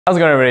How's it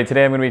going, everybody?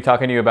 Today I'm going to be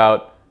talking to you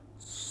about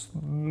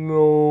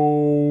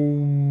slow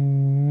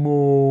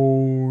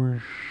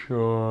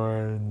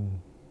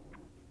motion.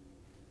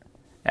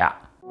 Yeah.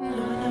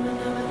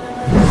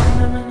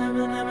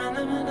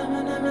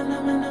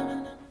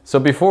 So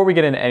before we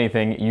get into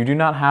anything, you do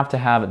not have to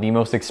have the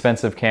most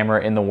expensive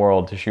camera in the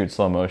world to shoot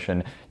slow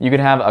motion. You could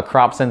have a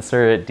crop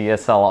sensor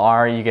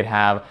DSLR, you could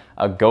have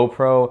a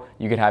GoPro,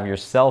 you could have your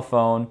cell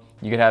phone,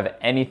 you could have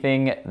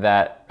anything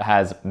that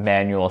has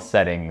manual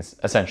settings,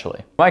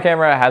 essentially. My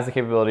camera has the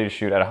capability to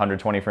shoot at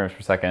 120 frames per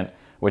second,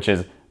 which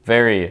is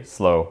very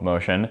slow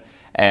motion,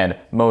 and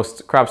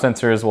most crop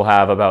sensors will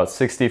have about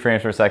 60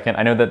 frames per second.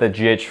 I know that the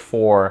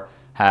GH4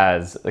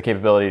 has the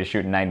capability to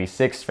shoot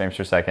 96 frames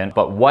per second,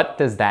 but what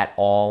does that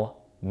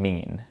all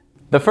mean?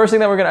 The first thing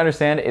that we're gonna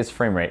understand is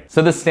frame rate.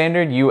 So the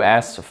standard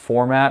US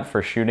format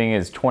for shooting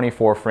is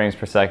 24 frames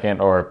per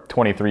second or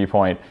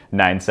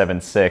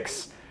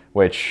 23.976,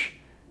 which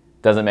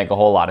doesn't make a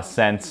whole lot of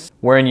sense.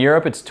 Where in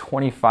Europe, it's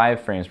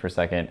 25 frames per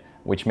second,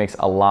 which makes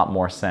a lot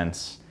more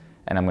sense.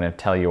 And I'm gonna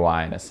tell you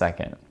why in a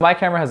second. My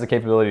camera has the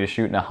capability to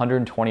shoot in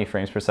 120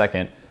 frames per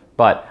second,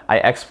 but I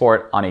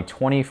export on a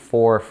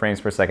 24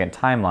 frames per second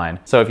timeline.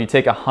 So if you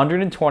take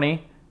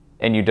 120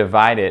 and you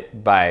divide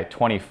it by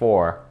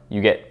 24,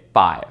 you get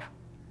 5.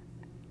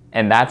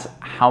 And that's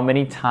how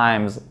many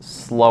times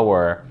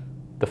slower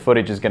the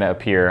footage is gonna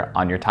appear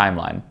on your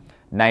timeline.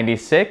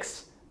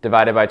 96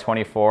 divided by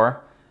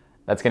 24,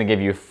 that's gonna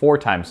give you 4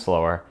 times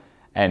slower.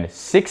 And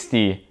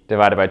 60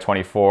 divided by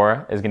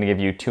 24 is gonna give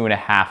you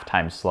 2.5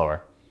 times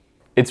slower.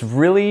 It's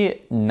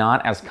really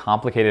not as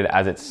complicated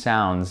as it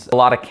sounds. A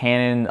lot of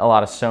Canon, a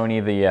lot of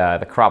Sony,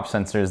 the crop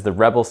sensors, the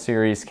Rebel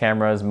series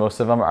cameras,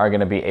 most of them are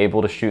gonna be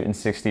able to shoot in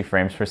 60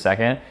 frames per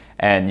second.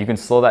 And you can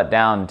slow that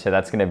down to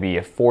that's gonna be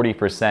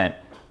 40%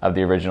 of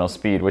the original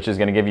speed, which is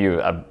gonna give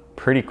you a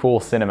pretty cool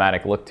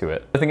cinematic look to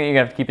it. The thing that you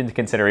have to keep into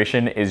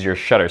consideration is your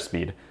shutter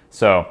speed.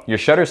 So your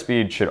shutter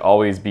speed should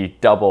always be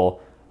double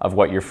of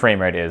what your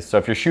frame rate is. So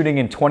if you're shooting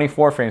in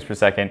 24 frames per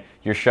second,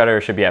 your shutter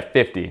should be at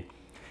 50.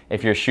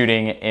 If you're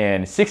shooting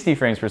in 60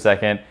 frames per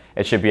second,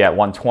 it should be at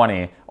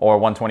 120 or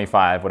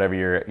 125, whatever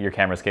your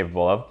camera's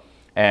capable of.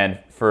 And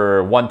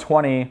for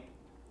 120,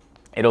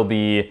 it'll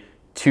be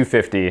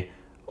 250,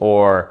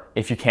 or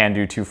if you can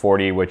do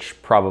 240,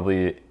 which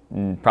probably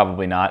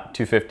not,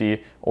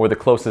 250, or the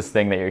closest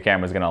thing that your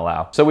camera's gonna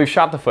allow. So we've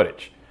shot the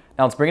footage.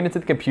 Now let's bring it into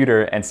the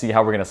computer and see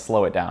how we're gonna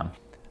slow it down.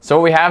 So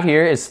what we have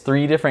here is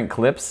 3 different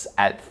clips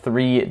at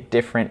 3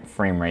 different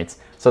frame rates.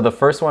 So the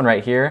first one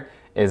right here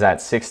is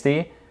at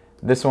 60.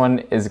 This one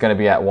is gonna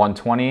be at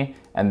 120,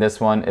 and this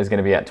one is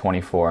gonna be at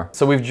 24.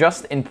 So we've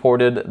just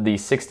imported the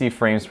 60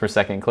 frames per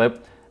second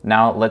clip.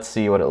 Now let's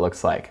see what it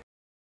looks like.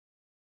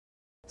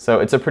 So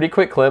it's a pretty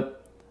quick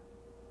clip.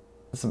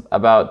 It's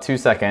about 2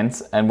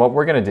 seconds. And what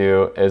we're gonna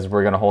do is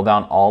we're gonna hold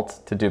down Alt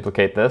to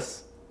duplicate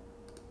this,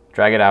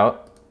 drag it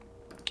out,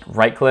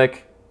 right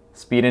click,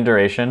 speed and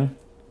duration,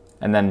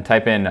 and then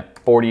type in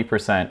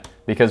 40%,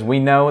 because we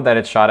know that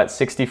it's shot at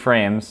 60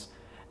 frames,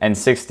 and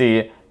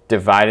 60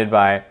 divided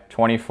by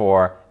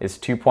 24 is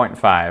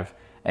 2.5,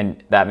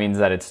 and that means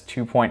that it's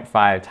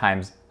 2.5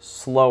 times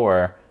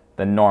slower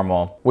than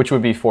normal, which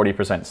would be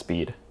 40%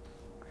 speed.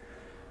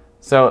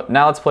 So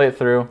now let's play it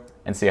through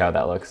and see how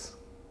that looks.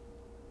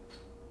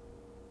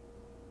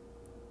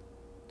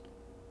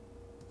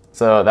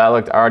 So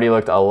that already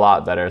looked a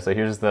lot better. So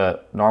here's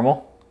the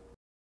normal.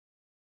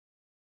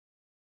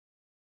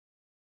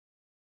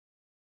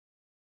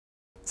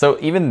 So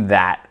even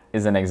that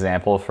is an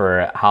example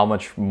for how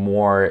much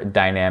more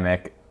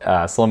dynamic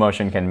slow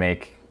motion can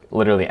make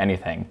literally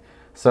anything.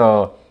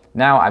 So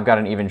now I've got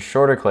an even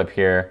shorter clip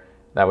here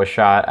that was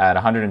shot at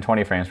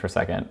 120 frames per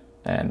second,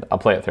 and I'll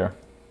play it through.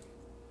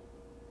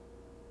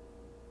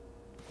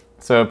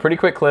 So a pretty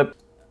quick clip,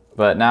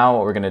 but now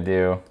what we're gonna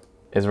do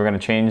is we're gonna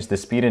change the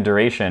speed and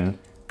duration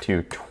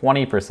to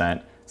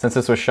 20%. Since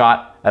this was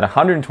shot at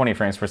 120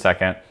 frames per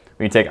second,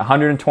 we take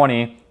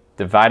 120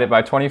 divided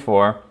by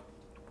 24,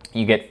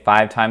 you get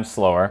 5 times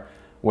slower,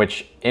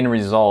 which in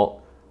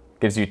result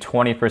gives you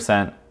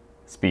 20%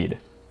 speed.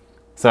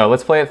 So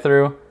let's play it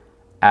through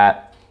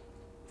at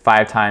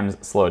 5 times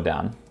slowed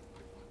down.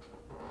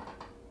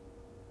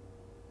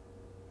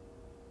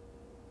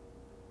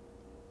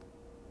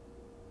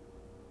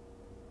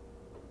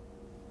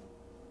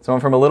 So I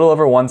went from a little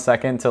over 1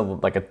 second to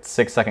like a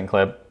 6-second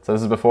clip. So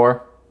this is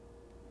before,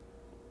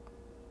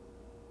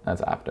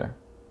 that's after.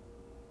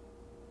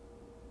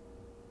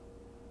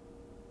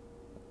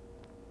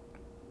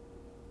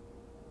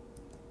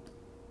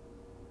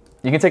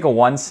 You can take a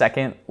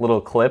 1-second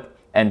little clip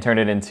and turn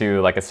it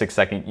into like a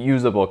 6-second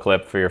usable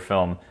clip for your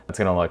film. That's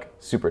gonna look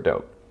super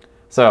dope.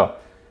 So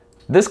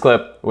this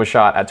clip was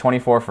shot at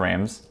 24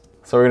 frames.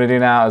 So what we're gonna do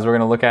now is we're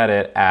gonna look at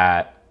it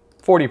at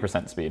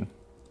 40% speed.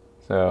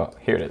 So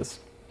here it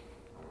is.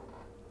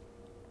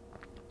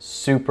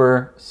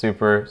 Super,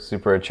 super,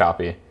 super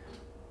choppy.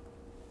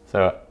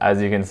 So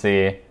as you can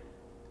see,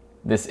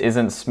 this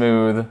isn't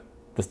smooth.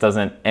 This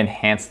doesn't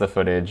enhance the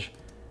footage.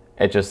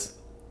 It just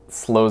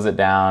slows it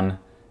down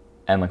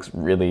and looks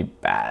really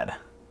bad.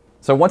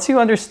 So once you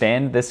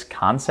understand this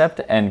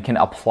concept and can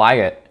apply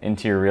it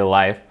into your real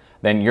life,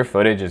 then your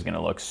footage is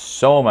gonna look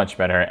so much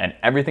better, and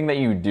everything that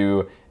you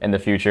do in the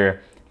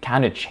future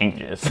kind of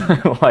changes.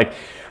 Like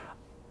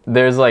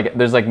there's like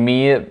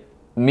me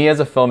as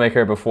a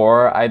filmmaker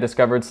before I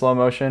discovered slow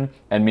motion,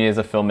 and me as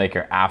a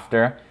filmmaker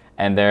after,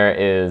 and there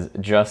is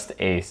just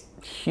a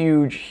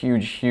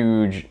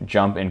huge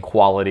jump in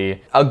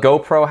quality. A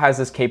GoPro has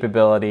this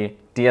capability,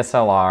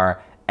 DSLR,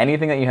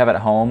 anything that you have at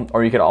home,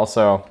 or you could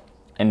also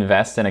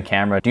invest in a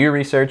camera. Do your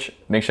research,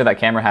 make sure that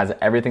camera has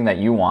everything that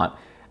you want,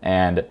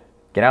 and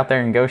get out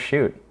there and go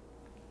shoot.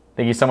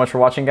 Thank you so much for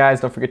watching, guys.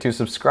 Don't forget to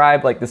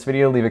subscribe, like this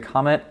video, leave a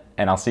comment,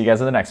 and I'll see you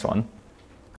guys in the next one.